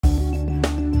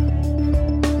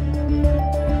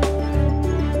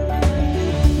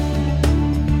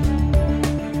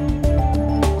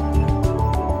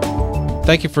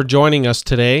Thank you for joining us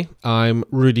today. I'm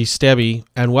Rudy Stebbe,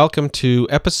 and welcome to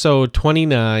episode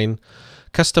 29,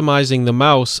 Customizing the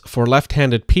Mouse for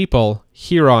Left-Handed People,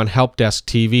 here on Help Desk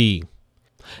TV.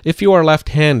 If you are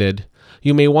left-handed,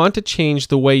 you may want to change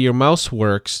the way your mouse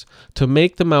works to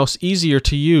make the mouse easier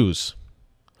to use.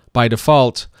 By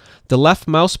default, the left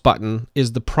mouse button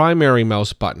is the primary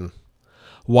mouse button,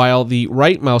 while the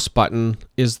right mouse button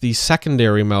is the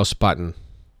secondary mouse button.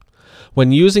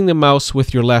 When using the mouse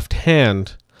with your left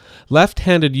hand,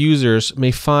 left-handed users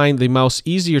may find the mouse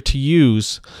easier to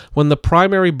use when the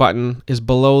primary button is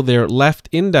below their left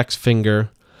index finger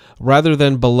rather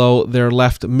than below their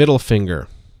left middle finger.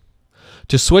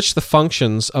 To switch the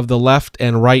functions of the left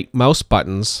and right mouse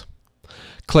buttons,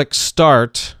 click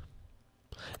Start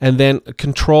and then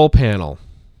Control Panel.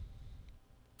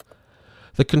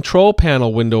 The Control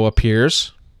Panel window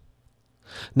appears.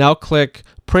 Now click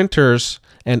Printers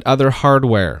and Other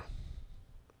Hardware.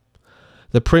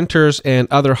 The Printers and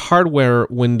Other Hardware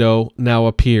window now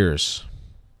appears.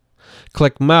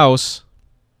 Click Mouse,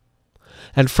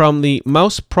 and from the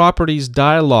Mouse Properties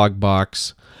dialog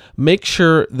box, make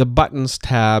sure the Buttons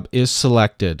tab is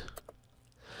selected.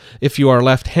 If you are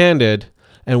left-handed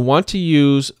and want to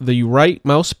use the right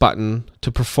mouse button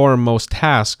to perform most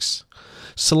tasks,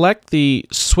 select the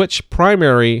Switch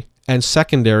Primary and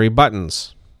Secondary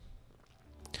buttons.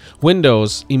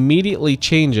 Windows immediately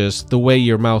changes the way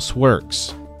your mouse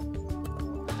works.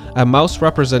 A mouse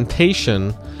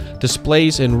representation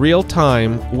displays in real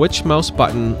time which mouse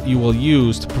button you will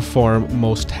use to perform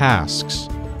most tasks.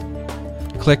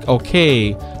 Click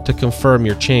OK to confirm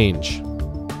your change.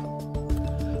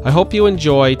 I hope you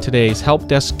enjoy today's Help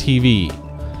Desk TV.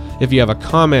 If you have a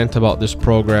comment about this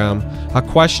program, a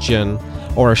question,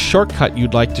 or a shortcut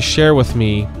you'd like to share with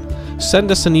me,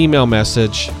 send us an email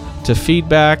message to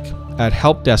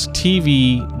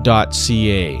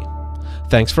feedback@helpdesktv.ca.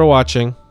 Thanks for watching.